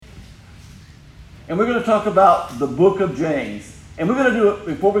And we're going to talk about the book of James. And we're going to do it,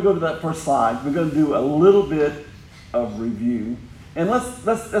 before we go to that first slide, we're going to do a little bit of review. And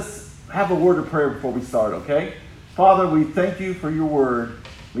let's have a word of prayer before we start, okay? Father, we thank you for your word.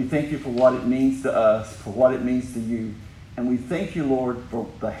 We thank you for what it means to us, for what it means to you. And we thank you, Lord, for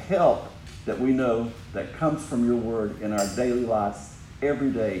the help that we know that comes from your word in our daily lives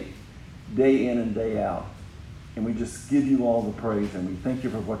every day in and day out. And we just give you all the praise, and we thank you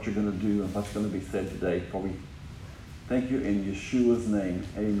for what you're going to do and what's going to be said today. For we thank you in Yeshua's name.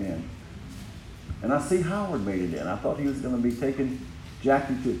 Amen. And I see Howard made it in. I thought he was going to be taking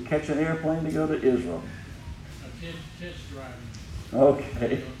Jackie to catch an airplane to go to Israel. Test driving.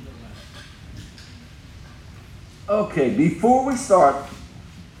 Okay. Okay, before we start,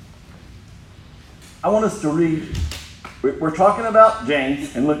 I want us to read. We're talking about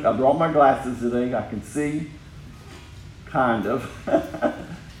James, and look, I brought my glasses today. I can see, kind of.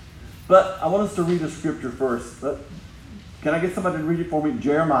 But I want us to read a scripture first. Can I get somebody to read it for me?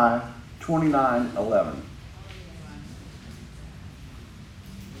 Jeremiah 29:11.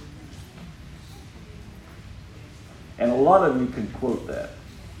 And a lot of you can quote that.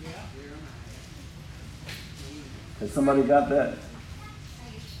 Has somebody got that?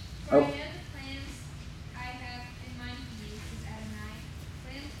 For I know the plans I have in mind for you, says Adonai,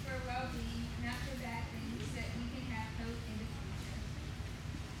 plans for well-being, not for bad things, that you can have hope in the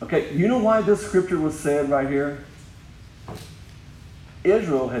future. Okay, you know why this scripture was said right here?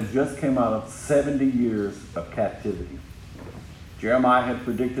 Israel had just come out of 70 years of captivity. Jeremiah had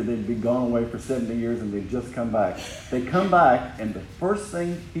predicted they'd be gone away for 70 years, and they'd just come back. They come back, and the first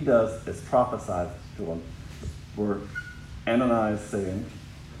thing he does is prophesy to them. Where Ananias saying,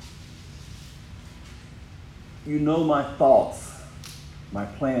 you know my thoughts, my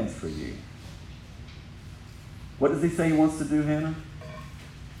plans for you. What does he say he wants to do, Hannah? It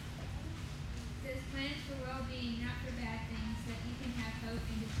says plans for well-being, not for bad things, that you can have hope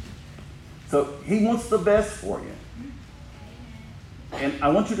in the future. So he wants the best for you. And I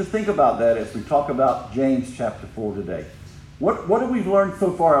want you to think about that as we talk about James chapter 4 today. What have we learned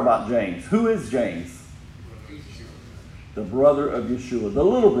so far about James? Who is James? The brother of Yeshua, the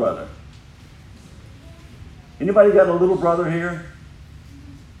little brother. Anybody got a little brother here?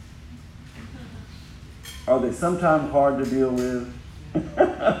 Are they sometimes hard to deal with?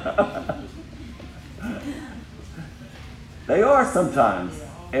 They are sometimes.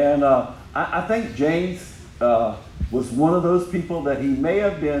 And I think James was one of those people that he may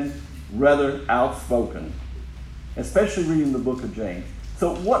have been rather outspoken, especially reading the book of James.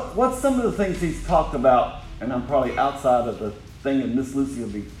 So what's some of the things he's talked about? And I'm probably outside of the thing, and Miss Lucy will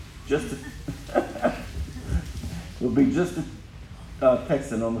be just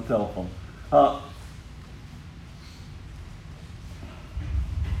texting on the telephone.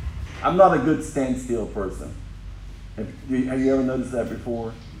 I'm not a good standstill person. Have you ever noticed that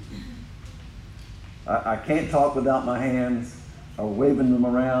before? I can't talk without my hands or waving them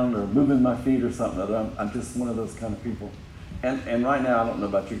around or moving my feet or something. I'm just one of those kind of people. And right now, I don't know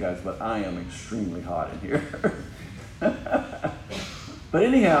about you guys, but I am extremely hot in here. But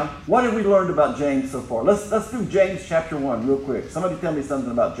anyhow, what have we learned about James so far? Let's do James chapter 1 real quick. Somebody tell me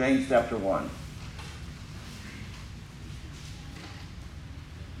something about James chapter 1.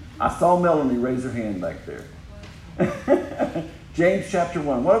 I saw Melanie raise her hand back there. James chapter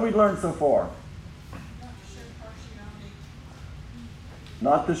 1. What have we learned so far?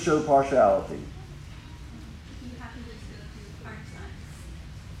 Not to show partiality.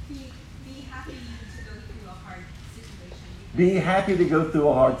 Be happy to go through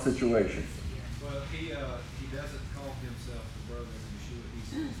a hard situation. Well, he doesn't call himself the brother of Yeshua. He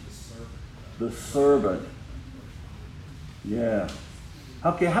says the servant. The servant. Yeah.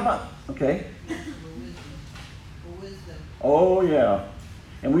 Okay, how about, okay. Oh, yeah.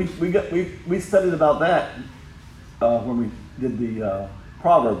 And we studied about that when we did the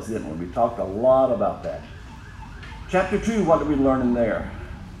Proverbs, didn't we? We talked a lot about that. Chapter 2, what did we learn in there?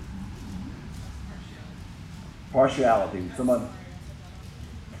 Partiality. Someone.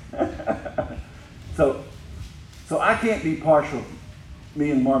 So I can't be partial.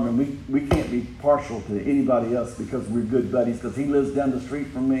 Me and Marvin, we can't be partial to anybody else because we're good buddies. Because he lives down the street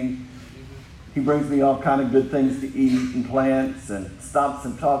from me. He brings me all kind of good things to eat and plants, and stops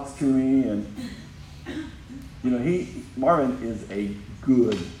and talks to me. And Marvin is a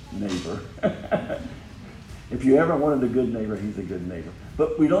good neighbor. If you ever wanted a good neighbor, he's a good neighbor.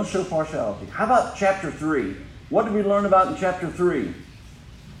 But we don't show partiality. How about chapter 3? What did we learn about in chapter 3? Not to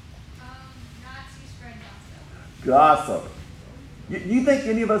spread gossip. Gossip. You think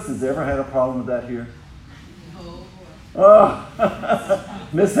any of us has ever had a problem with that here? No. Oh.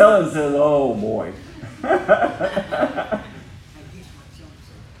 Miss Helen says, oh boy.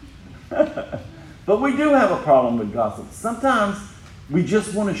 But we do have a problem with gossip. Sometimes we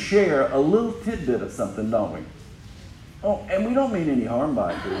just want to share a little tidbit of something, don't we? Oh, and we don't mean any harm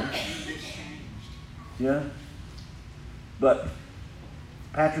by it, do we? Yeah? But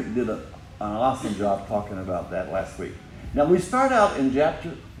Patrick did an awesome job talking about that last week. Now we start out in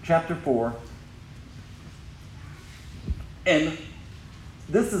chapter 4, and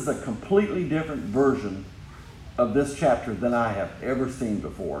this is a completely different version of this chapter than I have ever seen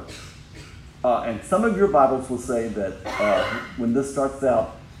before. And some of your Bibles will say that when this starts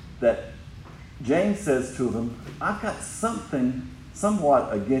out, that James says to them, I've got something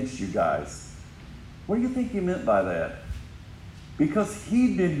somewhat against you guys. What do you think he meant by that? Because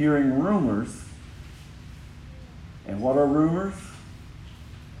he'd been hearing rumors. And what are rumors?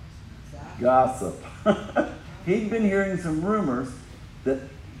 Gossip. He'd been hearing some rumors that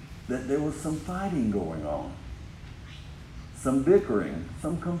there was some fighting going on. Some bickering,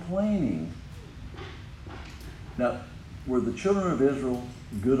 some complaining. Now, were the children of Israel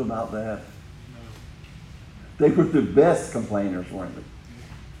good about that? They were the best complainers, weren't they?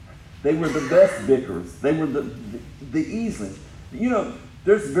 They were the best bickerers. They were the easiest. You know,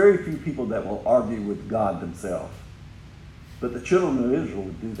 there's very few people that will argue with God themselves. But the children of Israel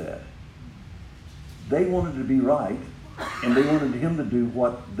would do that. They wanted to be right, and they wanted him to do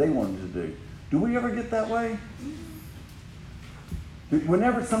what they wanted to do. Do we ever get that way?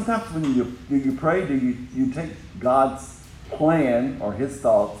 Sometimes when you pray, do you take God's plan or his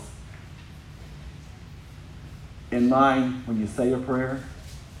thoughts in mind when you say a prayer?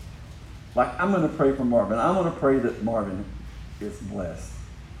 Like, I'm going to pray for Marvin. I'm going to pray that Marvin is blessed.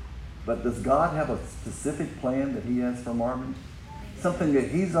 But does God have a specific plan that he has for Marvin? Something that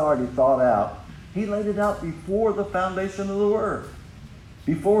he's already thought out. He laid it out before the foundation of the earth.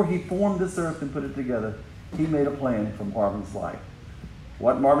 Before he formed this earth and put it together, he made a plan for Marvin's life.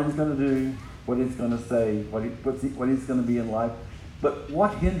 What Marvin's going to do, what he's going to say, what he's going to be in life. But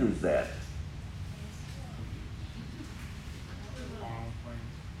what hinders that?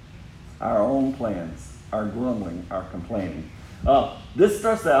 Our own plans, our grumbling, our complaining. This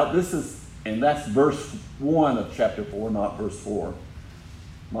starts out, and that's verse 1 of chapter 4, not verse 4.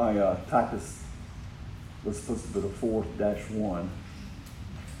 My typist was supposed to put a 4-1.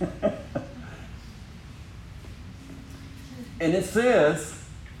 And it says,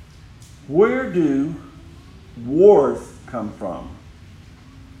 where do wars come from?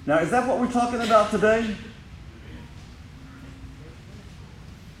 Now, is that what we're talking about today?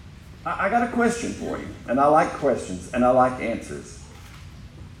 I got a question for you, and I like questions, and I like answers.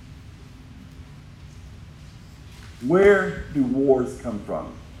 Where do wars come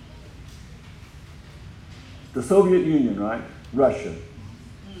from? The Soviet Union, right? Russia.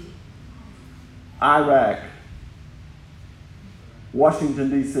 Iraq. Washington,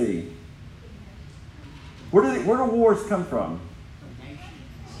 D.C. Where do wars come from?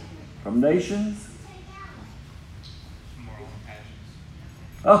 From nations? Moral passions.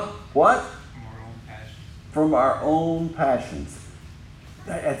 Oh, what? Moral passions. From our own passions.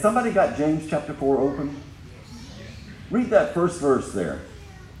 Had somebody got James chapter 4 open? Read that first verse there.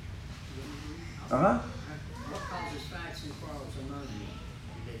 Uh-huh. What causes fights and quarrels among you?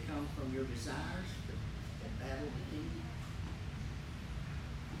 Do they come from your desires that battle within you?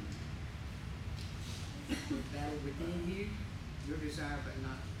 Battle within you, your desire, but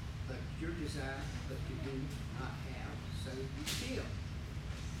you do not have, so you kill.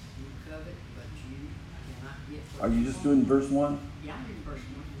 You covet, but you cannot get. Are you just doing verse 1? Yeah, I'm in verse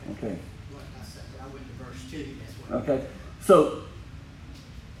 1. Okay. What I said, I went to verse 2. That's what. Okay. So,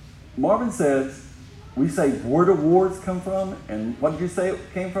 Marvin says, we say, where do wars come from? And what did you say it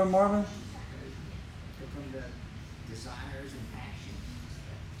came from, Marvin? From the desires and passions.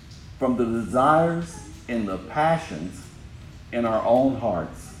 From the desires and the passions in our own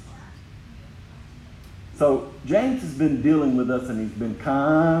hearts. So James has been dealing with us, and he's been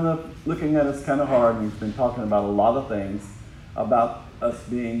kind of looking at us kind of hard, and he's been talking about a lot of things, about us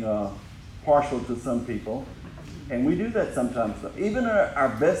being partial to some people. And we do that sometimes. Even our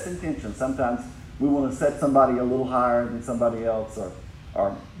best intentions, sometimes we want to set somebody a little higher than somebody else,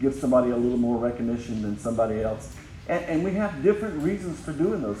 or give somebody a little more recognition than somebody else. And we have different reasons for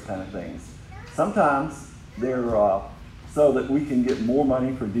doing those kind of things. Sometimes they're so that we can get more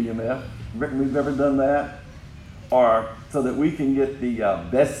money for DMF. We've ever done that. Or so that we can get the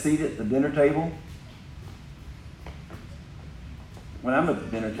best seat at the dinner table. When I'm at the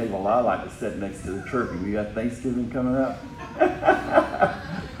dinner table, I like to sit next to the turkey. We got Thanksgiving coming up.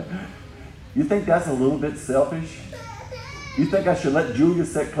 You think that's a little bit selfish? You think I should let Julia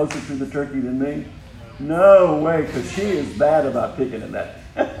sit closer to the turkey than me? No way, because she is bad about picking at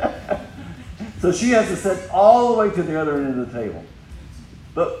that. So she has to sit all the way to the other end of the table.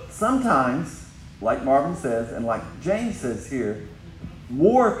 But sometimes, like Marvin says, and like James says here,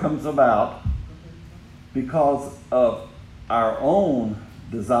 war comes about because of our own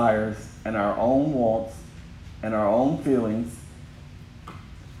desires and our own wants and our own feelings.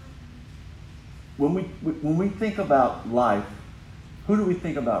 When we think about life, who do we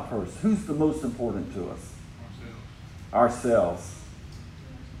think about first? Who's the most important to us? Ourselves.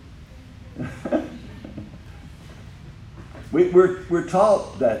 We're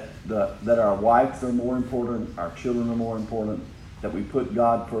taught that our wives are more important, our children are more important, that we put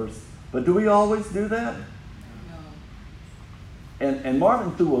God first. But do we always do that? No. And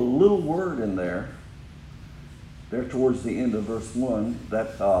Marvin threw a little word in there towards the end of verse 1,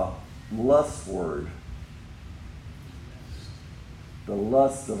 that lust word. The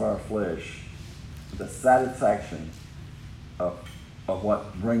lust of our flesh, the satisfaction of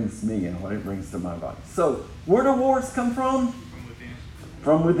what brings me and what it brings to my body. So, where do wars come from?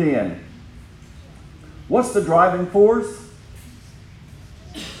 From within. What's the driving force?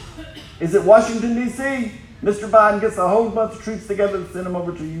 Is it Washington, D.C.? Mr. Biden gets a whole bunch of troops together to send them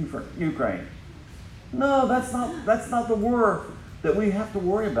over to Ukraine. No, that's not the war that we have to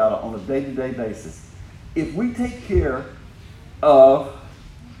worry about on a day-to-day basis. If we take care of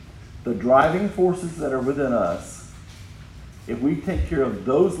the driving forces that are within us, if we take care of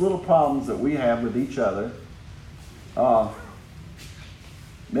those little problems that we have with each other,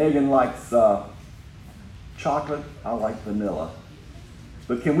 Megan likes chocolate, I like vanilla.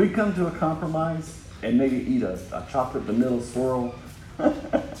 But can we come to a compromise and maybe eat a chocolate vanilla swirl?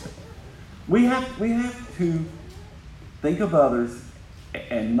 We have to think of others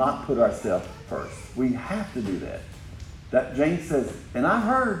and not put ourselves first. We have to do that. That James says, and I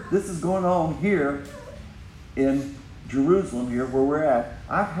heard this is going on here in Jerusalem, here where we're at.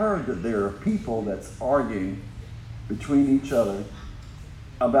 I've heard that there are people that's arguing between each other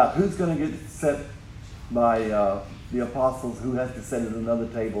about who's going to get set by the apostles, who has to sit at another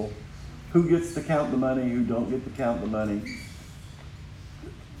table, who gets to count the money, who don't get to count the money.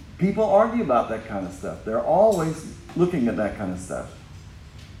 People argue about that kind of stuff. They're always looking at that kind of stuff.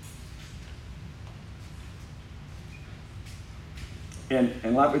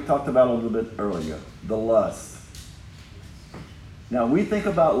 And like we talked about a little bit earlier, the lust. Now, we think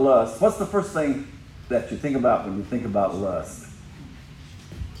about lust. What's the first thing that you think about when you think about lust?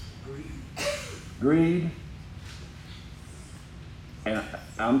 Greed. And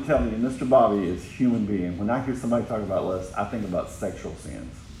I'm telling you, Mr. Bobby is a human being. When I hear somebody talk about lust, I think about sexual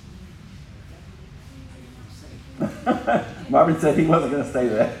sins. Marvin said he wasn't going to say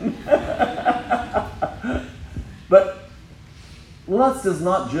that. But lust is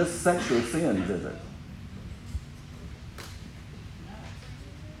not just sexual sins, is it?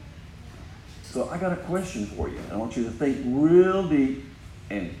 So I got a question for you. I want you to think real deep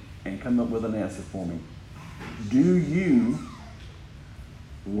and come up with an answer for me. Do you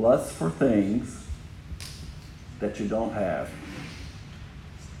lust for things that you don't have?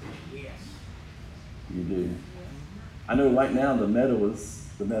 Yes. You do. I know right now the Meadows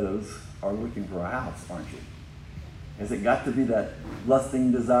are looking for a house, aren't you? Has it got to be that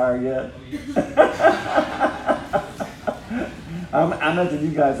lusting desire yet? I imagine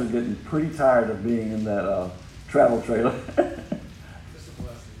you guys are getting pretty tired of being in that travel trailer. It's a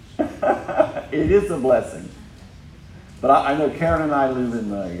blessing. It is a blessing. But I know Karen and I live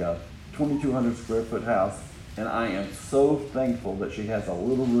in a 2,200 square foot house, and I am so thankful that she has a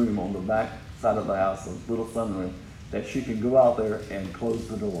little room on the back side of the house, a little sunroom, that she can go out there and close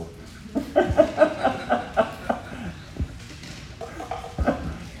the door.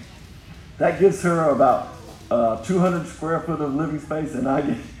 That gives her about 200 square foot of living space, and I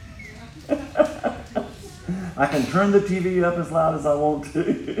can turn the TV up as loud as I want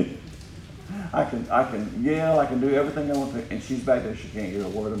to. I can yell, I can do everything I want to, and she's back there, she can't hear a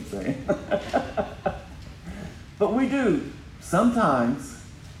word I'm saying. But we do. Sometimes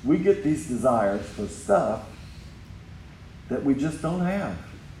we get these desires for stuff that we just don't have.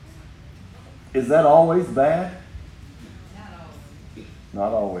 Is that always bad? Not always.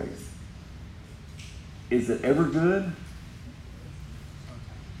 Not always. Is it ever good?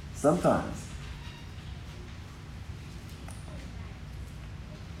 Sometimes.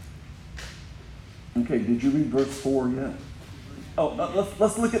 Okay, did you read verse 4 yet? Oh,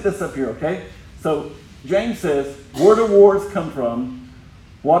 let's look at this up here, okay? So James says, where do wars come from?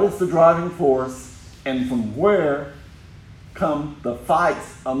 What is the driving force? And from where come the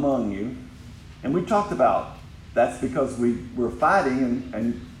fights among you? And we talked about That's because we're fighting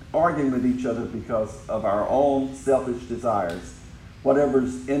and arguing with each other because of our own selfish desires.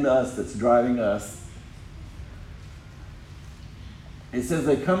 Whatever's in us that's driving us. It says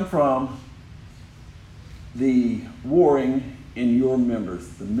they come from the warring in your members,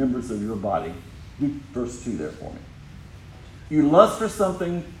 the members of your body. Do verse 2 there for me. You lust for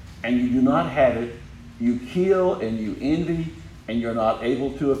something and you do not have it. You kill and you envy and you're not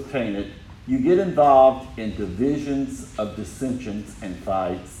able to obtain it. You get involved in divisions of dissensions and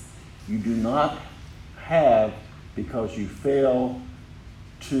fights. You do not have because you fail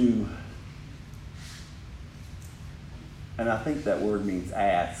to, and I think that word means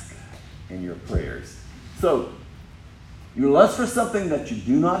ask in your prayers. So, you lust for something that you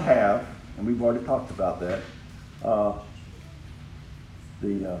do not have, and we've already talked about that.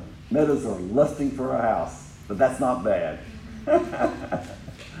 The Meadows are lusting for a house, but that's not bad.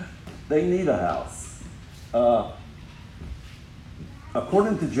 They need a house.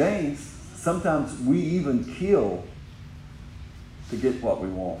 According to James, sometimes we even kill to get what we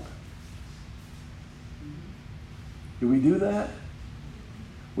want. Do we do that?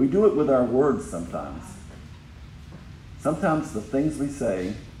 We do it with our words sometimes. Sometimes the things we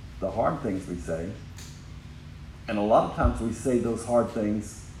say, the hard things we say, and a lot of times we say those hard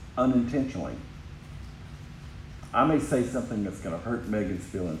things unintentionally. I may say something that's going to hurt Megan's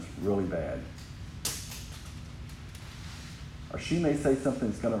feelings really bad. Or she may say something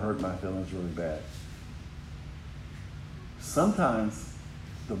that's going to hurt my feelings really bad. Sometimes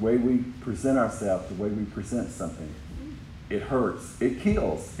the way we present ourselves, the way we present something, it hurts, it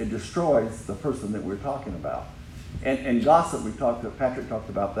kills, it destroys the person that we're talking about. And gossip, Patrick talked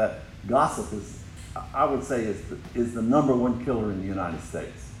about that. Gossip is, I would say, is the number one killer in the United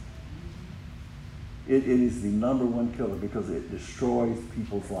States. It is the number one killer because it destroys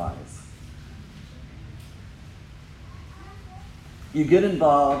people's lives. You get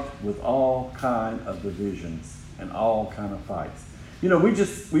involved with all kind of divisions and all kind of fights. You know, we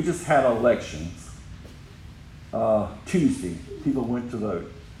just had elections. Tuesday, people went to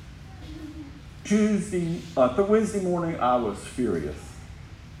vote. Wednesday morning, I was furious.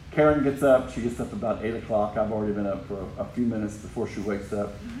 Karen gets up. She gets up about 8 o'clock. I've already been up for a few minutes before she wakes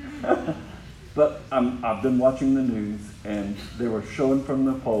up. But I've been watching the news, and they were showing from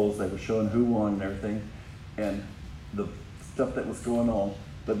the polls. They were showing who won and everything, and the stuff that was going on.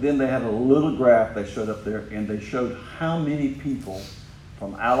 But then they had a little graph they showed up there, and they showed how many people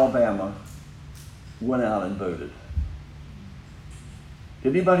from Alabama went out and voted.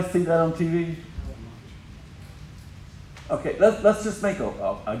 Did anybody see that on TV? Okay, let's just make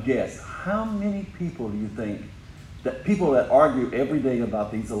a guess. How many people do you think that people that argue every day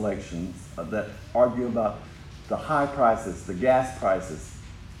about these elections, that argue about the high prices, the gas prices,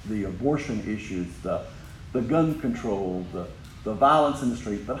 the abortion issues, the gun control, the violence in the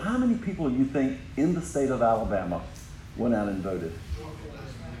street, but how many people do you think in the state of Alabama went out and voted?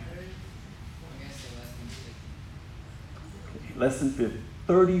 Less than 50.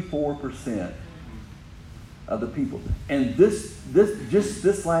 34% of the people. And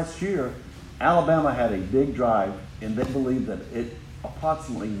this last year, Alabama had a big drive, and they believe that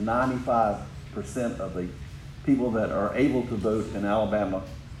approximately 95% of the people that are able to vote in Alabama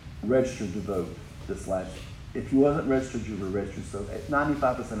registered to vote this last year. If you wasn't registered, you were registered. So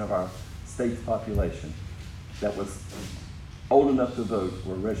 95% of our state's population that was old enough to vote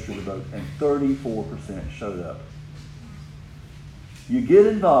were registered to vote, and 34% showed up. You get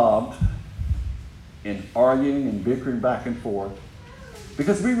involved in arguing and bickering back and forth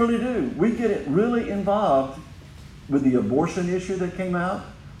because we really do. We get it really involved with the abortion issue that came out,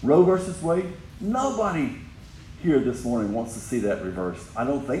 Roe versus Wade. Nobody here this morning wants to see that reversed. I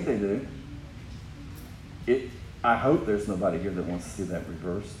don't think they do. I hope there's nobody here that wants to see that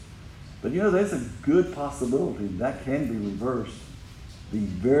reversed. But you know, there's a good possibility that can be reversed. The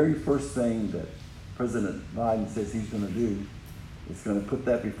very first thing that President Biden says he's going to do is going to put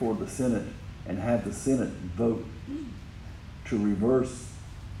that before the Senate and have the Senate vote to reverse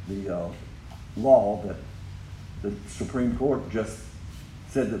the law that the Supreme Court just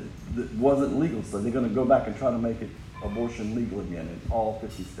said that wasn't legal. So they're going to go back and try to make abortion legal again in all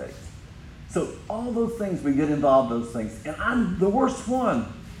 50 states. So all those things, we get involved in those things. And I'm the worst one.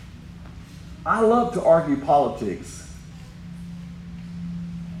 I love to argue politics.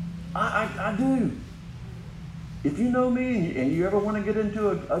 I do. If you know me and you ever want to get into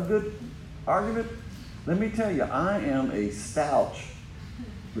a good argument, let me tell you, I am a stout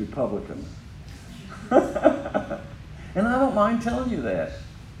Republican. And I don't mind telling you that.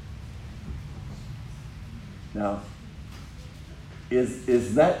 Now,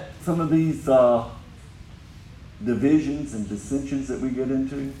 is that some of these divisions and dissensions that we get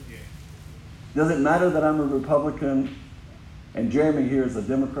into? Yeah. Does it matter that I'm a Republican and Jeremy here is a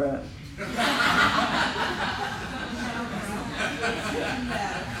Democrat?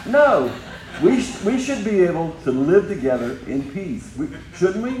 No. We should be able to live together in peace.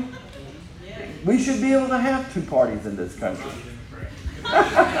 Shouldn't we? We should be able to have two parties in this country.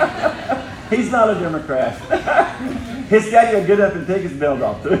 He's not a Democrat. His daddy will get up and take his belt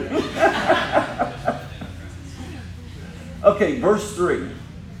off too. Okay, verse 3.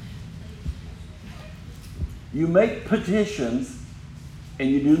 You make petitions and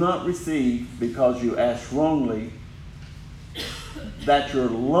you do not receive because you ask wrongly, that your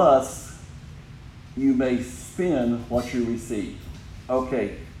lust you may spend what you receive.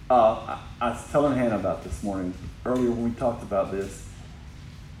 Okay, I was telling Hannah about this morning. Earlier when we talked about this,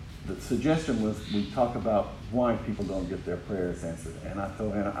 the suggestion was we talk about why people don't get their prayers answered. And I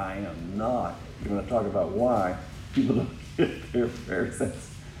told Hannah, I am not going to talk about why people don't get their prayers answered.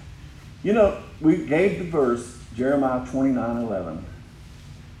 You know, we gave the verse, Jeremiah 29:11.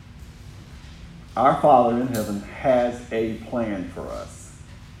 Our Father in heaven has a plan for us.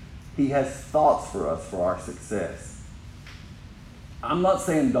 He has thoughts for us for our success. I'm not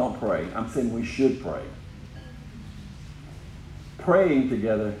saying don't pray. I'm saying we should pray. Praying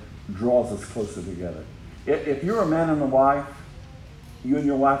together draws us closer together. If you're a man and a wife, you and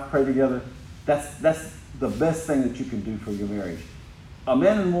your wife pray together, that's the best thing that you can do for your marriage. A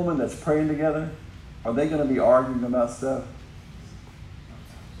man and woman that's praying together, are they going to be arguing about stuff?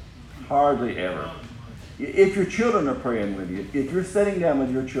 Hardly ever. If your children are praying with you, if you're sitting down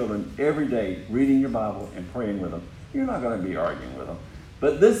with your children every day, reading your Bible and praying with them, you're not going to be arguing with them.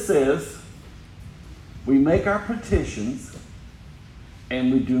 But this says, we make our petitions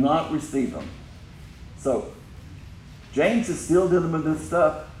and we do not receive them. So, James is still dealing with this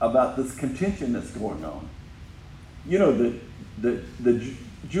stuff about this contention that's going on. You know, the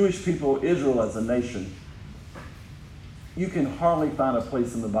Jewish people, Israel as a nation, you can hardly find a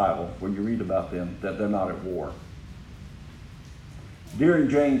place in the Bible where you read about them that they're not at war. During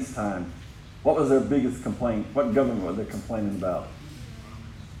James' time, what was their biggest complaint? What government were they complaining about?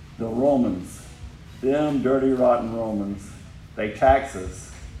 The Romans. Them dirty, rotten Romans. They tax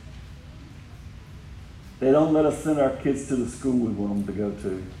us. They don't let us send our kids to the school we want them to go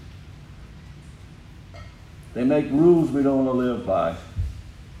to. They make rules we don't want to live by.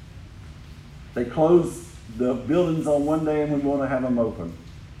 They close the buildings on one day and we want to have them open.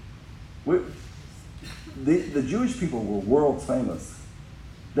 The Jewish people were world famous.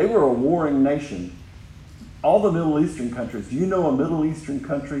 They were a warring nation. All the Middle Eastern countries, do you know a Middle Eastern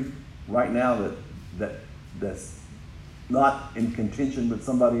country right now that's not in contention with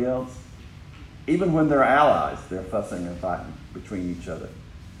somebody else? Even when they're allies, they're fussing and fighting between each other.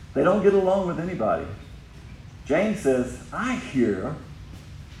 They don't get along with anybody. James says, I hear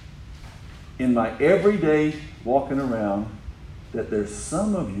in my everyday walking around that there's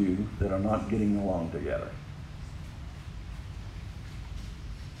some of you that are not getting along together.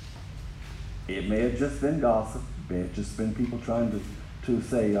 It may have just been gossip. It may have just been people trying to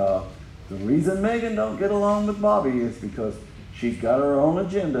say, the reason Megan don't get along with Bobby is because she's got her own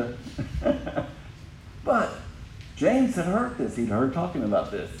agenda. But James had heard this. He'd heard talking about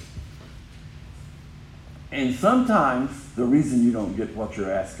this. And sometimes the reason you don't get what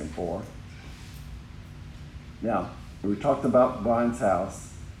you're asking for. Now, we talked about Brian's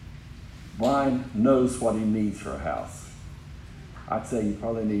house. Brian knows what he needs for a house. I'd say you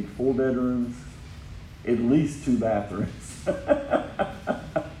probably need 4 bedrooms, at least 2 bathrooms.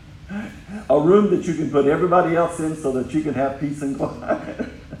 A room that you can put everybody else in so that you can have peace and quiet.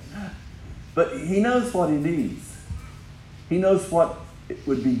 But he knows what he needs. He knows what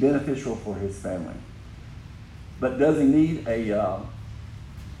would be beneficial for his family. But does he need a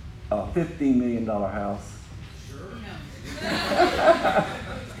 $15 million house? No.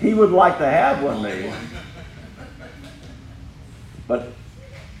 He would like to have one, maybe. But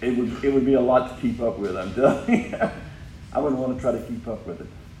it would be a lot to keep up with, I'm telling you. I wouldn't want to try to keep up with it.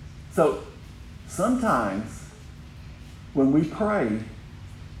 So sometimes when we pray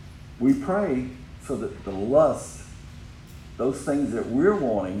so that the lust, those things that we're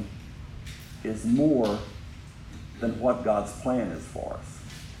wanting, is more than what God's plan is for us.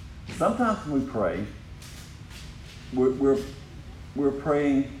 Sometimes when we pray, we're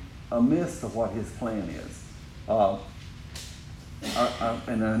praying amiss to what His plan is.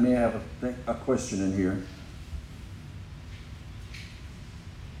 And I may have a question in here.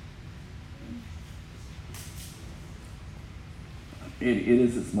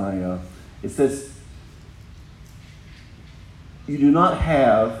 It says, you do not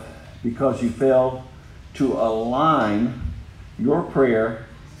have because you fail to align your prayer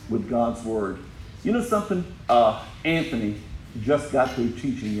with God's Word. You know something? Anthony just got through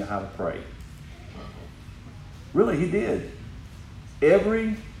teaching you how to pray. Really, he did.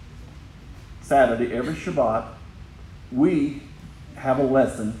 Every Saturday, every Shabbat, we have a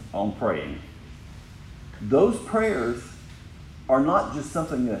lesson on praying. Those prayers are not just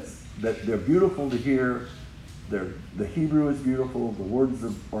something that they're beautiful to hear. The Hebrew is beautiful, the words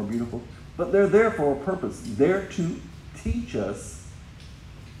are beautiful, but they're there for a purpose. They're to teach us.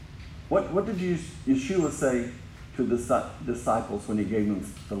 What did Yeshua say to the disciples when he gave them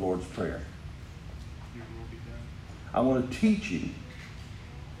the Lord's Prayer? Your will be done. I want to teach you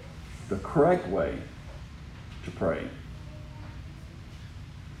the correct way to pray.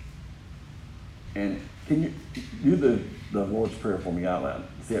 And can you do the Lord's Prayer for me out loud?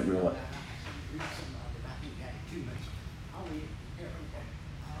 Say it real loud.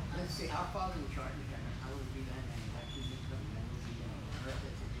 Let's see, our Father which art in heaven, hallowed be thy name. Thy kingdom come, thy will be done on earth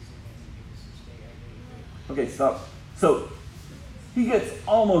as it is in heaven. Give us this day our daily bread. Okay, stop. So he gets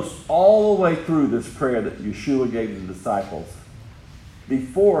almost all the way through this prayer that Yeshua gave the disciples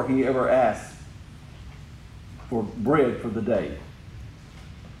before he ever asked for bread for the day.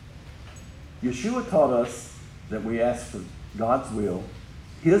 Yeshua taught us that we ask for God's will,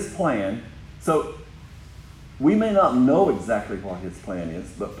 His plan. So we may not know exactly what His plan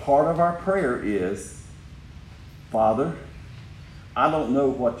is, but part of our prayer is, Father, I don't know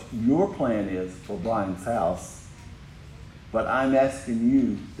what your plan is for Brian's house, but I'm asking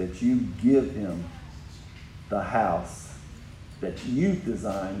you that you give him the house that you've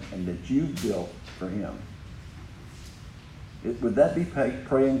designed and that you've built for him. Would that be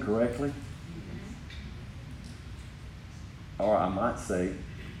praying correctly? Or I might say,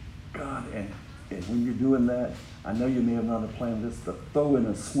 God, and when you're doing that, I know you may have not planned this, but throw in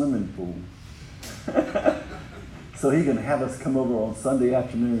a swimming pool. So he can have us come over on Sunday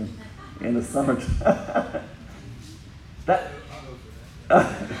afternoon in the summertime.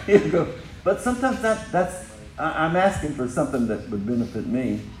 Here you go. But sometimes I'm asking for something that would benefit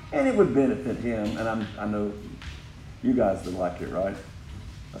me, and it would benefit him, and I know you guys would like it, right?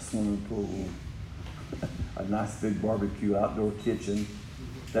 A swimming pool, a nice big barbecue outdoor kitchen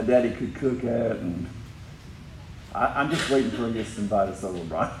that Daddy could cook at, and I'm just waiting for him just to invite us over,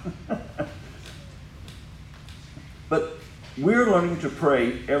 Brian. But we're learning to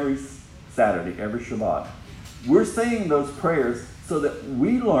pray every Saturday, every Shabbat. We're saying those prayers so that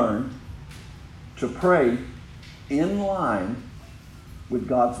we learn to pray in line with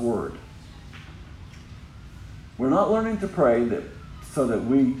God's Word. We're not learning to pray so that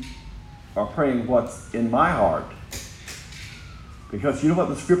we are praying what's in my heart. Because you know what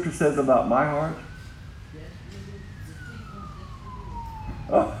the Scripture says about my heart?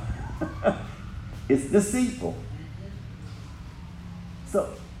 Oh, it's deceitful.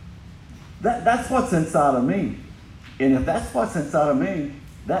 So that's what's inside of me. And if that's what's inside of me,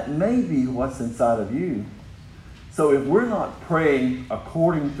 that may be what's inside of you. So if we're not praying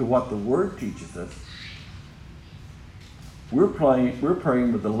according to what the Word teaches us, we're praying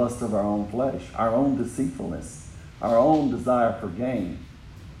with the lust of our own flesh, our own deceitfulness, our own desire for gain.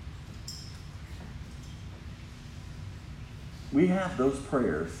 We have those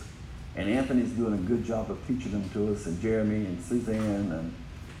prayers, and Anthony's doing a good job of teaching them to us, and Jeremy and Suzanne and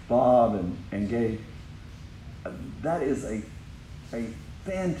Bob and Gabe. That is a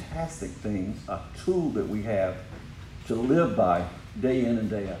fantastic thing, a tool that we have to live by day in and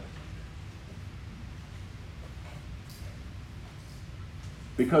day out.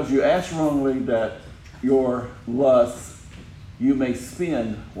 Because you ask wrongly that your lust, you may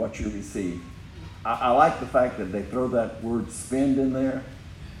spend what you receive. I like the fact that they throw that word spend in there.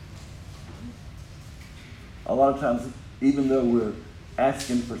 A lot of times, even though we're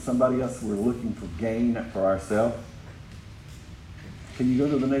asking for somebody else, we're looking for gain for ourselves. Can you go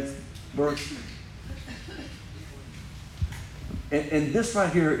to the next verse? And this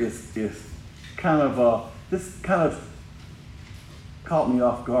right here is kind of, this kind of caught me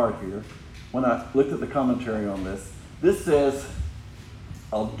off guard here when I looked at the commentary on this. This says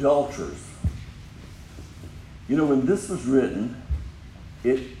adulterers. You know, when this was written,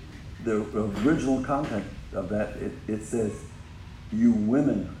 the original content of that, it says, you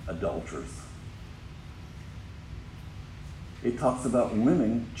women adulterers. It talks about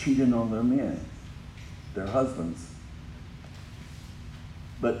women cheating on their men, their husbands.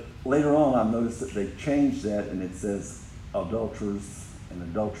 But later on, I noticed that they changed that, and it says adulterers and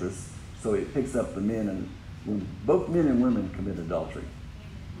adulteress. So it picks up the men, and when both men and women commit adultery.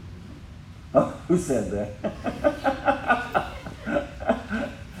 Oh, who said that?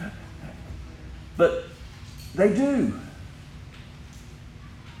 But They do.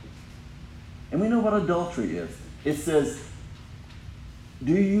 And we know what adultery is. It says,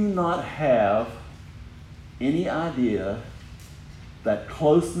 do you not have any idea that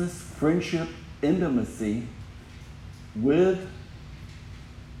closeness, friendship, intimacy with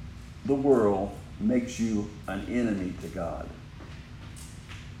the world makes you an enemy to God?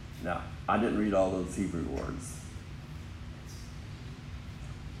 Now, I didn't read all those Hebrew words.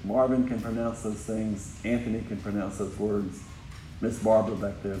 Marvin can pronounce those things. Anthony can pronounce those words. Miss Barbara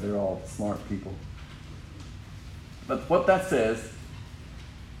back there, they're all smart people. But what that says,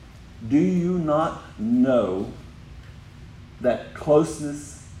 do you not know that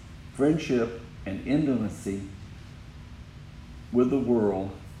closeness, friendship, and intimacy with the world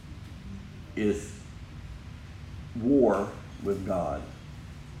is war with God?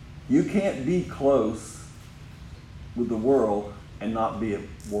 You can't be close with the world and not be at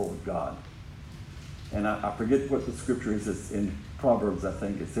war with God. And I forget what the scripture is. It's in Proverbs, I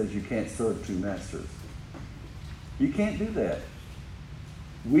think. It says you can't serve two masters. You can't do that.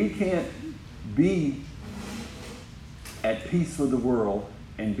 We can't be at peace with the world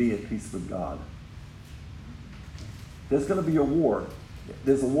and be at peace with God. There's going to be a war.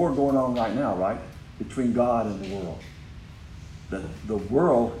 There's a war going on right now, right? Between God and the world. The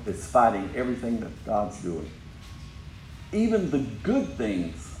world is fighting everything that God's doing. Even the good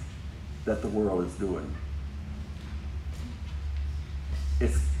things that the world is doing.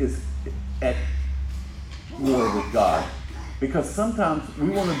 It's at war with God. Because sometimes we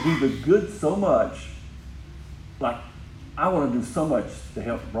want to do the good so much, like I want to do so much to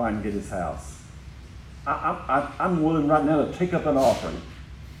help Brian get his house. I'm willing right now to take up an offering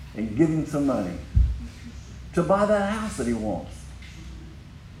and give him some money to buy that house that he wants.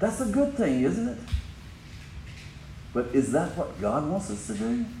 That's a good thing, isn't it? But is that what God wants us to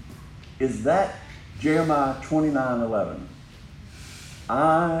do? Is that Jeremiah 29:11?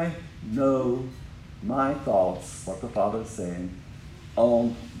 I know my thoughts, what the Father is saying,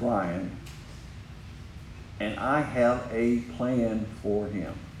 on Brian, and I have a plan for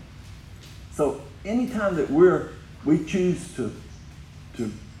him. So anytime that we choose to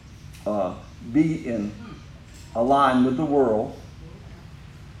be in a line with the world,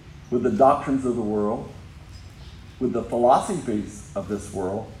 with the doctrines of the world, with the philosophies of this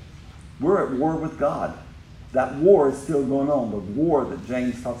world, we're at war with God. That war is still going on, the war that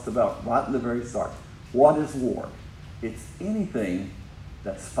James talks about right in the very start. What is war? It's anything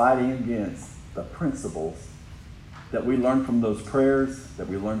that's fighting against the principles that we learn from those prayers, that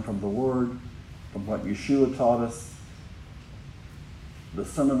we learn from the Word, from what Yeshua taught us. The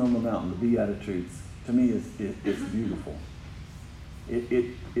Sermon on the Mountain, the Beatitudes, to me it's beautiful.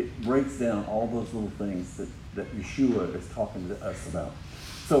 It breaks down all those little things that Yeshua is talking to us about.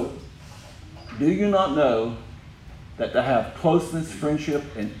 So, do you not know that to have closeness, friendship,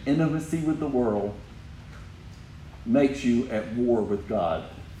 and intimacy with the world makes you at war with God?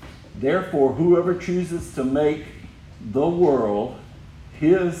 Therefore, whoever chooses to make the world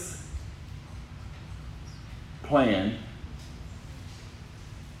his plan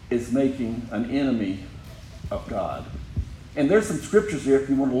is making an enemy of God. And there's some scriptures here if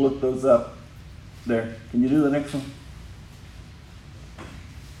you want to look those up there. Can you do the next one?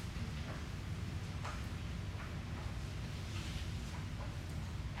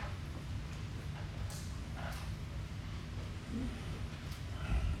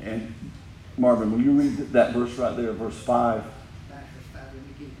 And Marvin, will you read that verse right there, verse 5? Back to 5, let me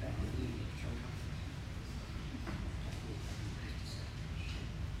get it back to you.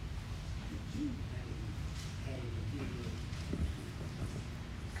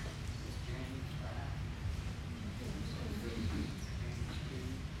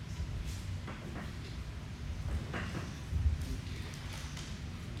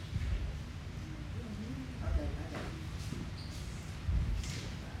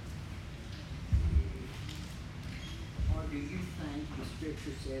 Or do you think the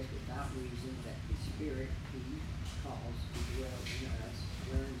scripture says without reason that the Spirit He calls to dwell in us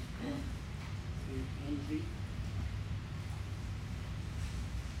learns through envy?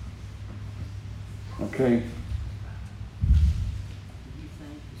 Okay. Do you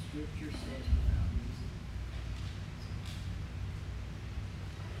think the scripture says without reason?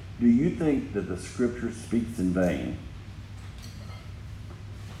 Do you think that the scripture speaks in vain?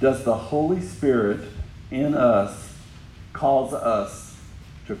 Does the Holy Spirit in us cause us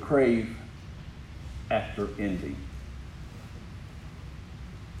to crave after envy?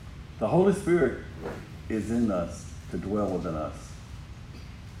 The Holy Spirit is in us to dwell within us.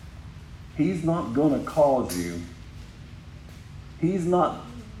 He's not going to cause you. He's not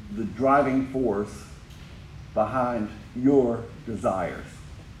the driving force behind your desires,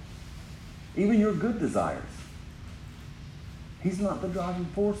 even your good desires. He's not the driving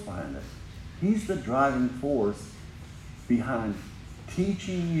force behind it. He's the driving force behind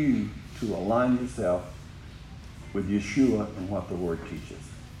teaching you to align yourself with Yeshua and what the Word teaches.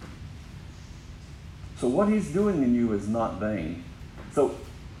 So what he's doing in you is not vain. So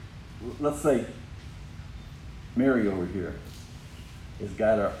let's say Mary over here has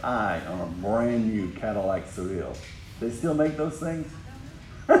got her eye on a brand new Cadillac Seville. They still make those things?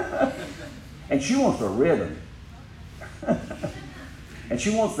 And she wants a red one. And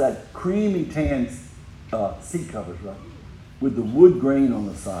she wants that creamy tan seat covers, right? With the wood grain on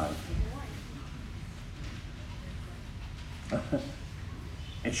the side.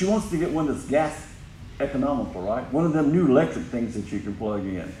 And she wants to get one that's gas economical, right? One of them new electric things that you can plug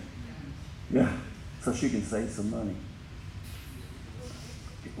in. Yeah, so she can save some money.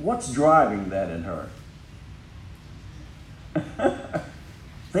 What's driving that in her?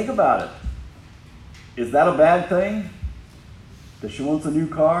 Think about it. Is that a bad thing? That she wants a new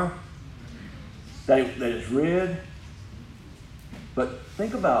car? That it's red? But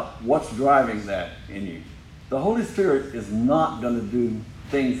think about what's driving that in you. The Holy Spirit is not going to do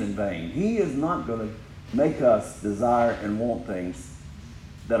things in vain. He is not going to make us desire and want things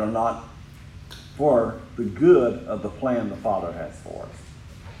that are not for the good of the plan the Father has for us.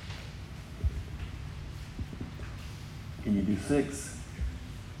 Can you do 6?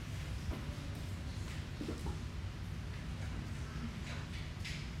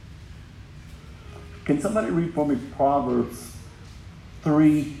 Can somebody read for me Proverbs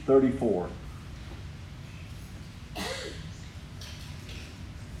 3:34?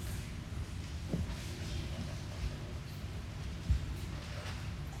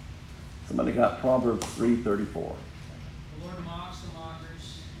 Somebody got Proverbs 3:34. The Lord mocks the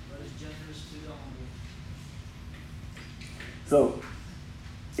mockers, but is generous to the humble. So,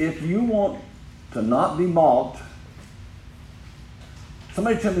 if you want to not be mocked,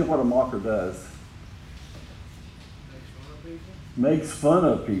 somebody tell me what a mocker does. Makes fun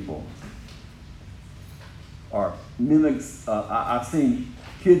of people. Or mimics. I've seen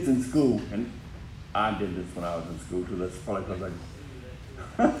kids in school, and I did this when I was in school too. That's probably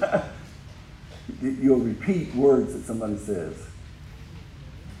because you'll repeat words that somebody says.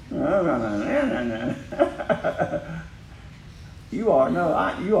 You are.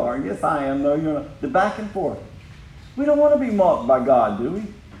 No, you are. Yes, I am. No, you're not. The back and forth. We don't want to be mocked by God, do we?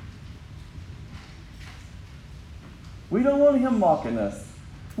 We don't want him mocking us.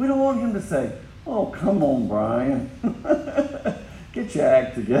 We don't want him to say, oh, come on, Brian. Get your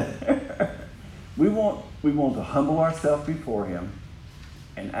act together. We want to humble ourselves before him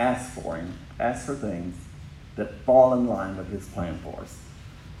and ask for him, ask for things that fall in line with his plan for us.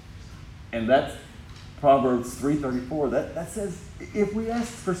 And that's Proverbs 3:34. That says if we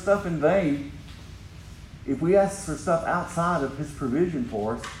ask for stuff in vain, if we ask for stuff outside of his provision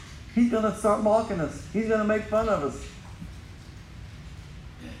for us, he's going to start mocking us. He's going to make fun of us.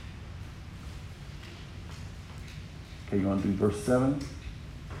 Okay, you want to do verse 7?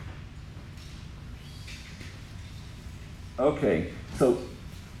 Okay, so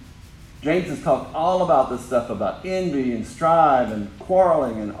James has talked all about this stuff about envy and strife and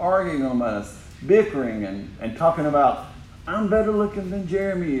quarreling and arguing on us, bickering and talking about, I'm better looking than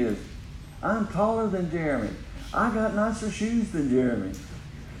Jeremy is. I'm taller than Jeremy. I got nicer shoes than Jeremy.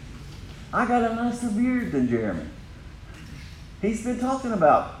 I got a nicer beard than Jeremy. He's been talking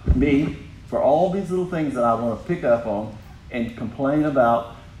about me for all these little things that I want to pick up on and complain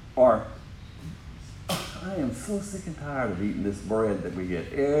about, or I am so sick and tired of eating this bread that we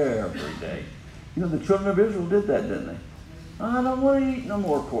get every day. You know, the children of Israel did that, didn't they? I don't want to eat no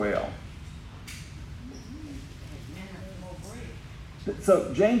more quail.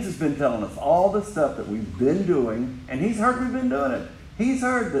 So James has been telling us all the stuff that we've been doing, and he's heard we've been doing it. He's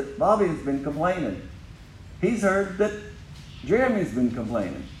heard that Bobby has been complaining. He's heard that Jeremy's been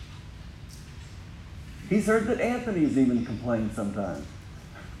complaining. He's heard that Anthony's even complained sometimes.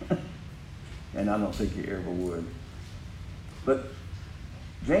 And I don't think he ever would. But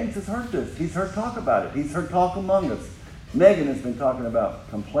James has heard this. He's heard talk about it. He's heard talk among us. Megan has been talking about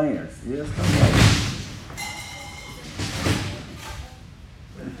complainers. Yes, complainers.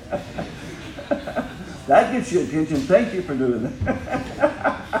 That gets your attention. Thank you for doing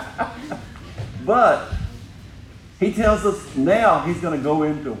that. But he tells us now he's going to go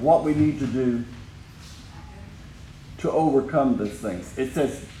into what we need to do to overcome these things. It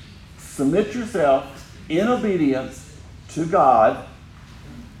says, submit yourself in obedience to God,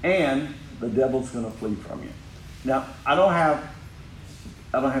 and the devil's going to flee from you. Now, I don't have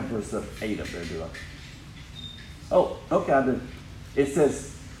verse 8 up there, do I? Oh, okay, I did. It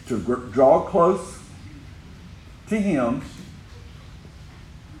says to draw close to him,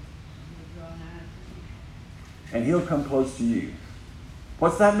 and he'll come close to you.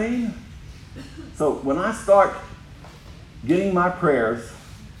 What's that mean? So when I start getting my prayers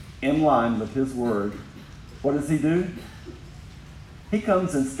in line with his word, what does he do? He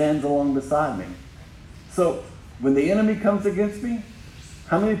comes and stands along beside me. So when the enemy comes against me,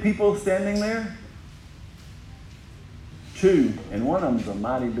 how many people are standing there? 2, and one of them's a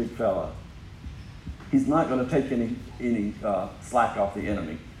mighty big fella. He's not going to take any slack off the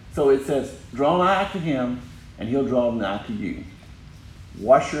enemy. So it says, draw nigh to him, and he'll draw nigh to you.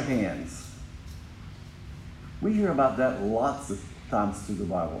 Wash your hands. We hear about that lots of times through the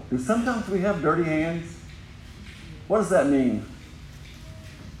Bible. Do sometimes we have dirty hands? What does that mean?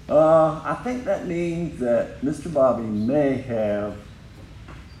 I think that means that Mr. Bobby may have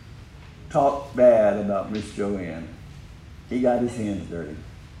talked bad about Miss Joanne. He got his hands dirty.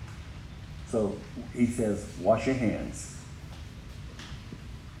 So he says, wash your hands.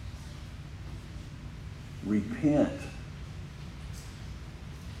 Repent.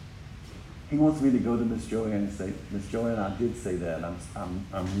 He wants me to go to Miss Joanne and say, Miss Joanne, I did say that.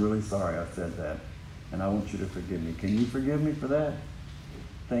 I'm really sorry I said that. And I want you to forgive me. Can you forgive me for that?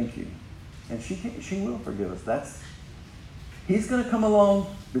 Thank you. And she will forgive us. He's going to come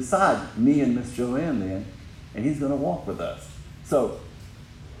along beside me and Miss Joanne then, and he's going to walk with us. So,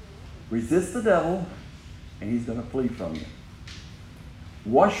 resist the devil, and he's going to flee from you.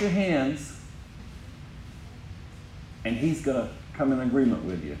 Wash your hands, and he's going to come in agreement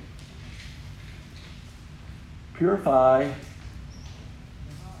with you. Purify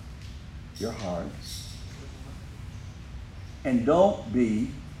your heart. And don't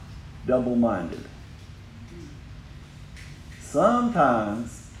be double-minded.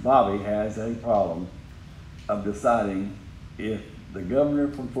 Sometimes Bobby has a problem of deciding if the governor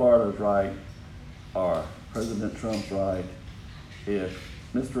from Florida is right or President Trump's right, if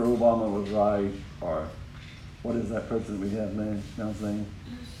Mr. Obama was right, or what is that president we have now his name?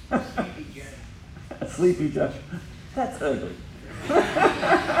 Sleepy Joe. That's ugly.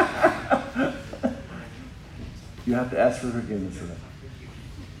 You have to ask for forgiveness for that.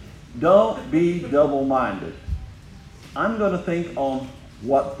 Don't be double-minded. I'm going to think on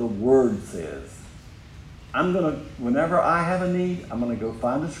what the Word says. Whenever I have a need, I'm going to go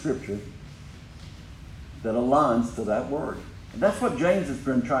find a scripture that aligns to that word. And that's what James has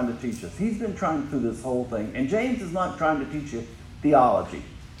been trying to teach us. He's been trying through this whole thing. And James is not trying to teach you theology.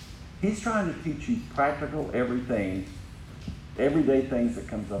 He's trying to teach you practical everyday things that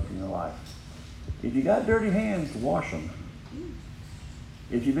comes up in your life. If you got dirty hands, wash them.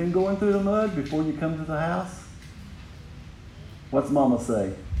 If you've been going through the mud before you come to the house, what's Mama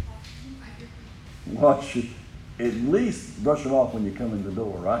say? Wash it. At least brush it off when you come in the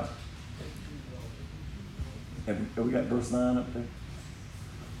door, right? Have we got verse 9 up there?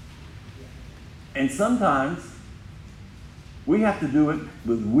 And sometimes we have to do it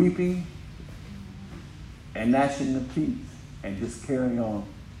with weeping and gnashing of teeth and just carrying on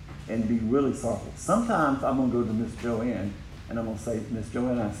and be really sorrowful. Sometimes I'm going to go to Miss Joanne and I'm going to say, Miss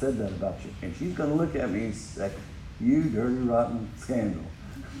Joanne, I said that about you. And she's going to look at me and say, you dirty, rotten scandal.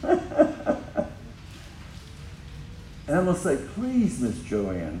 And I'm going to say, please, Miss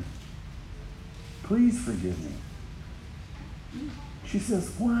Joanne, please forgive me. She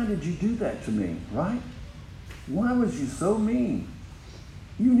says, why did you do that to me, right? Why was you so mean?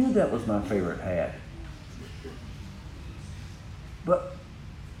 You knew that was my favorite hat. But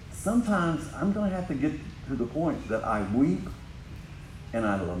sometimes I'm going to have to get to the point that I weep and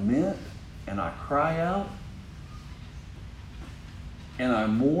I lament and I cry out and I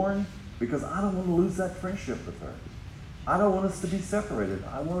mourn because I don't want to lose that friendship with her. I don't want us to be separated.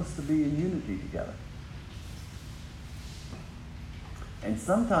 I want us to be in unity together. And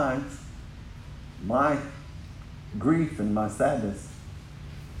sometimes my grief and my sadness,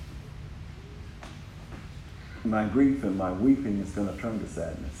 my grief and my weeping is going to turn to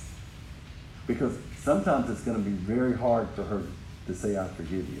sadness. Because sometimes it's going to be very hard for her to say, I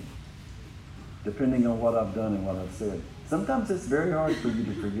forgive you. Depending on what I've done and what I've said. Sometimes it's very hard for you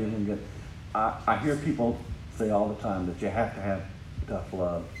to forgive and I hear people say all the time that you have to have tough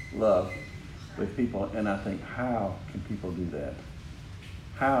love with people. And I think, how can people do that?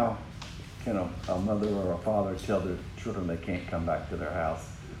 How can a mother or a father tell their children they can't come back to their house?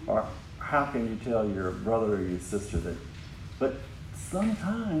 Or how can you tell your brother or your sister that? But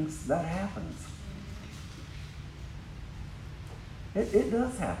sometimes that happens. It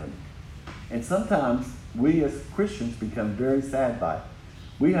does happen. And sometimes we as Christians become very sad by it.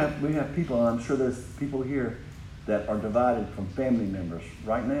 We have people, and I'm sure there's people here that are divided from family members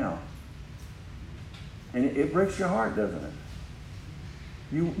right now. And it breaks your heart, doesn't it?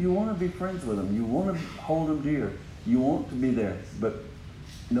 You want to be friends with them. You want to hold them dear. You want to be there. But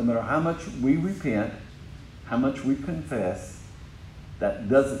no matter how much we repent, how much we confess, that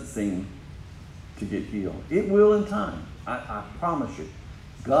doesn't seem to get healed. It will in time. I promise you.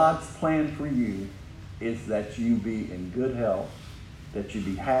 God's plan for you is that you be in good health, that you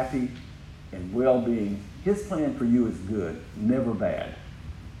be happy and well-being. His plan for you is good, never bad.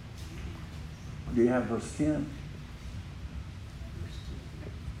 Do you have verse 10?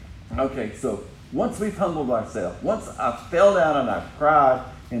 Okay, so once we've humbled ourselves, once I fell down and I cried,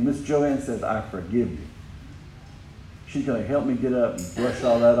 and Miss Joanne says, I forgive you. She's going to help me get up and brush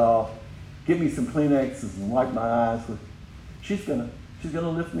all that off, get me some Kleenexes and wipe my eyes with. She's going to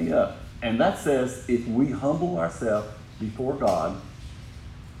lift me up. And that says if we humble ourselves before God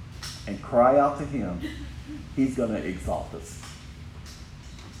and cry out to Him, He's going to exalt us.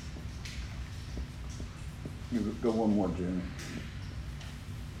 You go one more, Jeremy.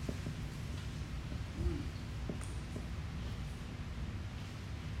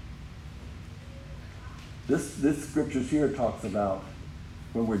 This scriptures here talks about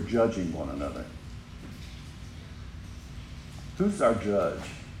when we're judging one another. Who's our judge?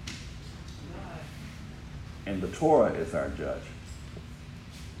 And the Torah is our judge.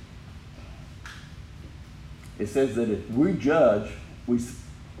 It says that if we judge,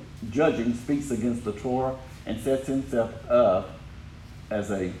 judging speaks against the Torah and sets himself up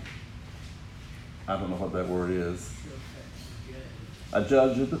as I don't know what that word is, a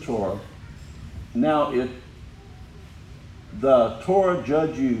judge of the Torah. Now, if the Torah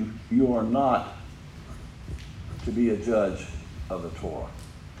judge you, you are not to be a judge of the Torah.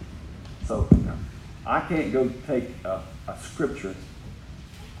 So I can't go take a scripture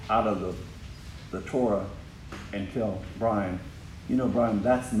out of the Torah and tell Brian, Brian,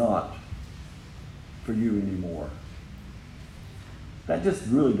 that's not for you anymore. That just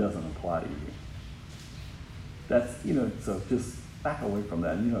really doesn't apply to you. That's, so just back away from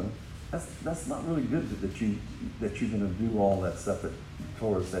that. That's not really good that you're going to do all that stuff that the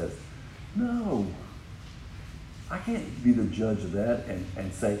Torah says. No. I can't be the judge of that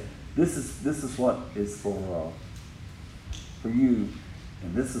and say, this is what is for you,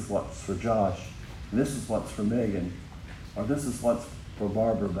 and this is what's for Josh, and this is what's for Megan, or this is what's for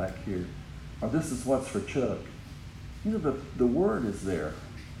Barbara back here, or this is what's for Chuck. The word is there.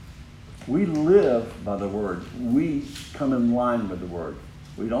 We live by the word. We come in line with the word.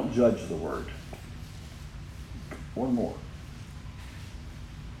 We don't judge the word. One more.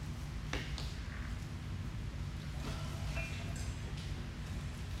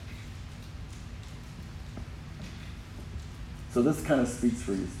 So this kind of speaks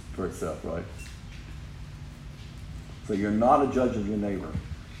for itself, right? So you're not a judge of your neighbor.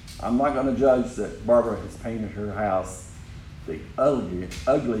 I'm not going to judge that Barbara has painted her house the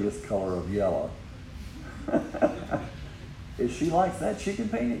ugliest color of yellow. If she likes that, she can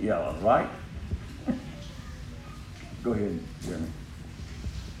paint it yellow, right? Go ahead, Jeremy.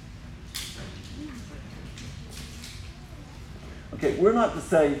 Okay, we're not to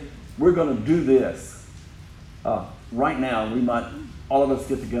say we're going to do this. Right now, we might, all of us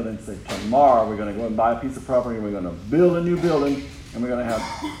get together and say, tomorrow we're going to go and buy a piece of property and we're going to build a new building and we're going to have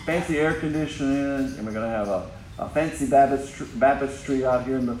fancy air conditioning and we're going to have a fancy baptistry out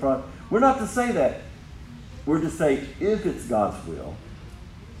here in the front. We're not to say that. We're to say, if it's God's will,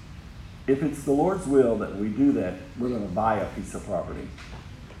 if it's the Lord's will that we do that, we're going to buy a piece of property.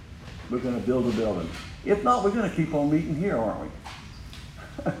 We're going to build a building. If not, we're going to keep on meeting here, aren't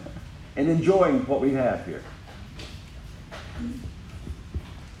we? And enjoying what we have here.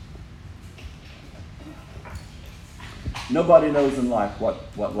 Nobody knows in life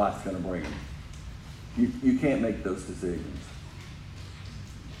what life's going to bring them. You can't make those decisions.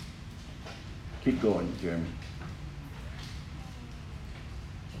 Keep going, Jeremy.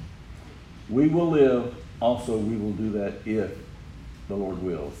 We will live, also we will do that if the Lord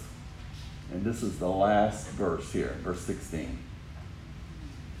wills. And this is the last verse here, verse 16.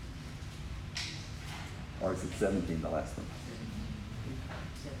 Or is it 17, the last one?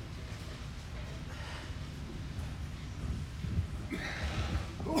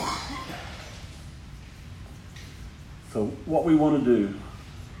 So what we want to do,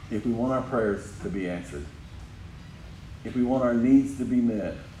 if we want our prayers to be answered, if we want our needs to be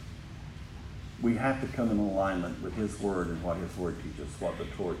met, we have to come in alignment with His Word and what His Word teaches, what the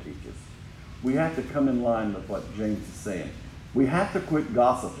Torah teaches. We have to come in line with what James is saying. We have to quit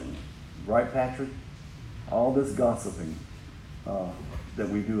gossiping. Right, Patrick? All this gossiping. that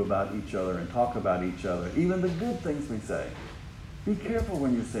we do about each other and talk about each other, even the good things we say. Be careful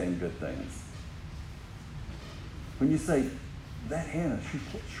when you're saying good things. When you say, that Hannah, she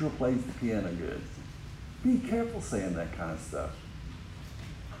sure plays the piano good. Be careful saying that kind of stuff.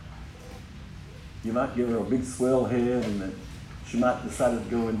 You might give her a big swell head, and then she might decide to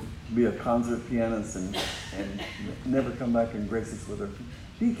go and be a concert pianist and never come back and grace us with her.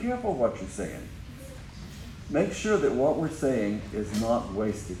 Be careful what you're saying. Make sure that what we're saying is not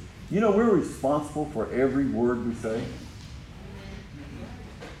wasted. You know, we're responsible for every word we say.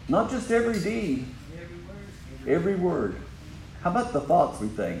 Not just every deed, every word. How about the thoughts we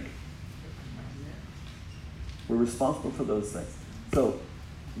think? We're responsible for those things. So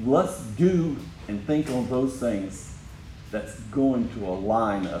let's do and think on those things that's going to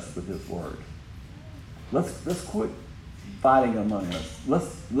align us with His Word. Let's quit fighting among us.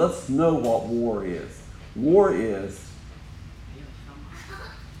 Let's know what war is. War is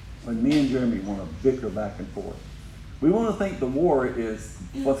when me and Jeremy want to bicker back and forth. We want to think the war is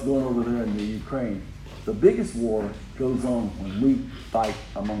what's going over there in the Ukraine. The biggest war goes on when we fight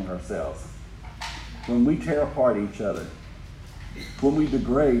among ourselves, when we tear apart each other, when we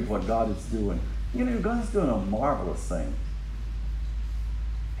degrade what God is doing. You know, God's doing a marvelous thing.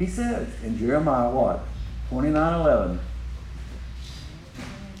 He says in Jeremiah what? 29:11,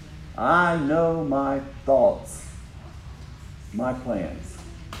 I know my thoughts, my plans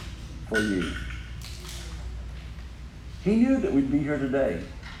for you. He knew that we'd be here today.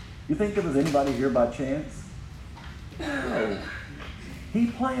 You think there was anybody here by chance? No. He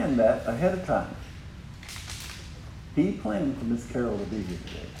planned that ahead of time. He planned for Miss Carol to be here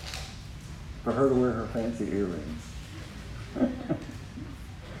today, for her to wear her fancy earrings.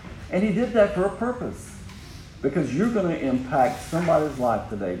 And He did that for a purpose, because you're going to impact somebody's life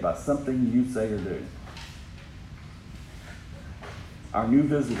today by something you say or do. Our new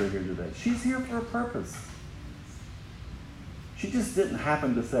visitor here today, she's here for a purpose. She just didn't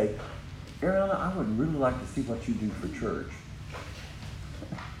happen to say, Ariana, I would really like to see what you do for church.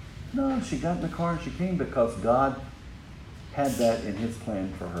 No, she got in the car and she came because God had that in His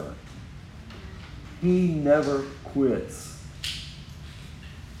plan for her. He never quits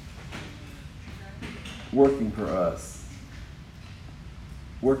working for us,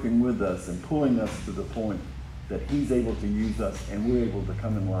 working with us and pulling us to the point that He's able to use us and we're able to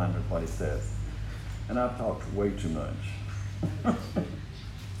come in line with what He says. And I've talked way too much. Can I say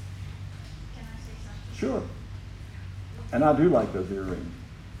something? Sure. And I do like those earrings.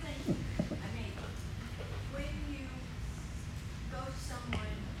 Thank you. I mean, when you go to someone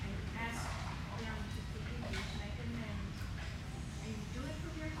and ask them to forgive you, to make amends, and you do it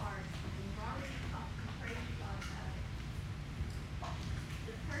from your heart, and you've already talked and prayed to God about it,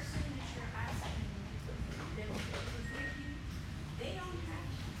 the person that you're asking them to forgive you, they don't have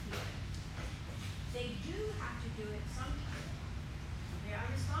to do it. They do have to do it sometimes. They are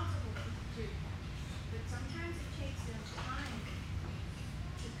responsible to, but sometimes it takes them time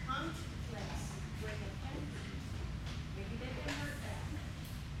to come to the place where they can forgive. Maybe they've been hurt bad.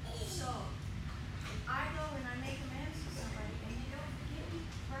 So, if I go and I make amends to somebody and they don't forgive me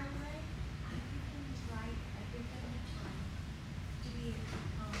right away, I give them the right, I give them the time to be able to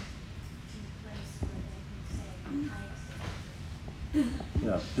come to the place where they can say, I accept it.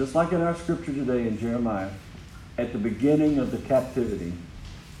 Yeah, just like in our scripture today in Jeremiah, at the beginning of the captivity,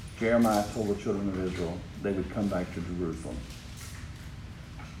 Jeremiah told the children of Israel they would come back to Jerusalem.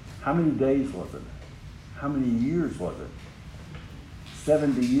 How many days was it? How many years was it?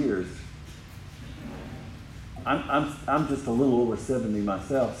 70 years. I'm just a little over 70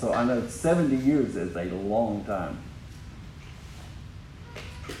 myself, so I know 70 years is a long time.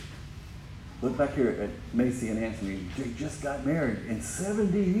 Look back here at Macy and Anthony. They just got married. In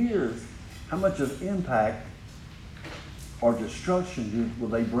 70 years, how much of impact or destruction will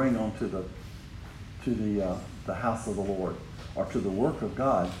they bring onto the house of the Lord or to the work of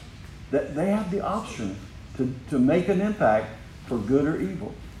God? That they have the option to make an impact for good or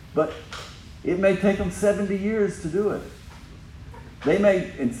evil. But it may take them 70 years to do it. They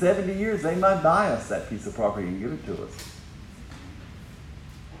may, in 70 years, they might buy us that piece of property and give it to us.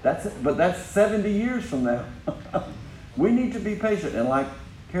 But that's 70 years from now. We need to be patient. And like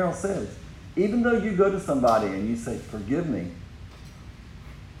Carol says, even though you go to somebody and you say, forgive me,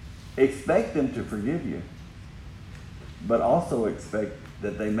 expect them to forgive you. But also expect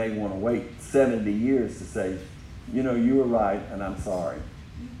that they may want to wait 70 years to say, you know, you were right and I'm sorry.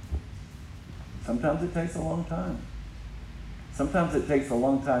 Sometimes it takes a long time. Sometimes it takes a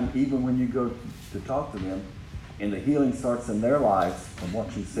long time even when you go to talk to them and the healing starts in their lives from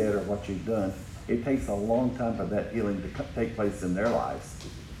what you said or what you've done. it takes a long time for that healing to take place in their lives.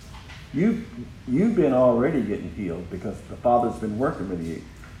 You've been already getting healed because the Father's been working with you.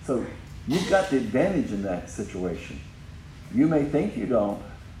 So you've got the advantage in that situation. You may think you don't,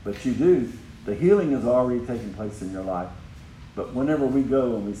 but you do. The healing is already taking place in your life. But whenever we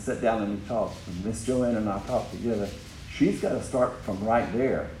go and we sit down and we talk, and Miss Joanne and I talk together, she's got to start from right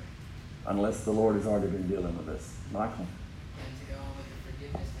there, unless the Lord has already been dealing with this. Michael? And to go on with the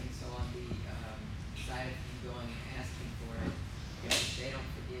forgiveness thing, so on the side of you going and asking for it, if they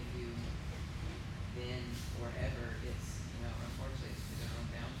don't forgive you, then forever, it's, unfortunately, it's for their own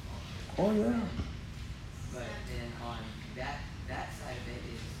downfall. Oh, yeah. But then on that side of it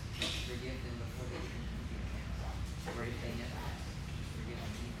is forgive them before they even come to your house. Or if they never ask, forgive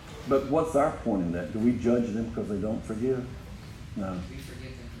them either. But what's our point in that? Do we judge them because they don't forgive? No. We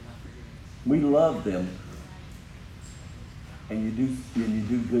forgive them for not forgiving us. We love them. And you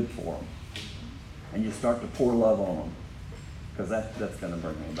do good for them. And you start to pour love on them. Because that's going to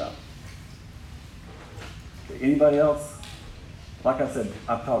bring them about. Okay, anybody else? Like I said,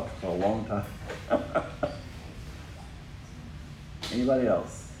 I've talked for a long time. Anybody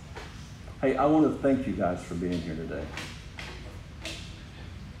else? Hey, I want to thank you guys for being here today.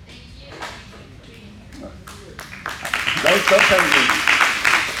 Don't thank me.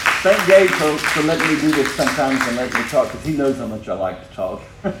 Thank Gabe for letting me do this sometimes and letting me talk, because he knows how much I like to talk.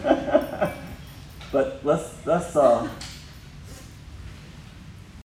 But let's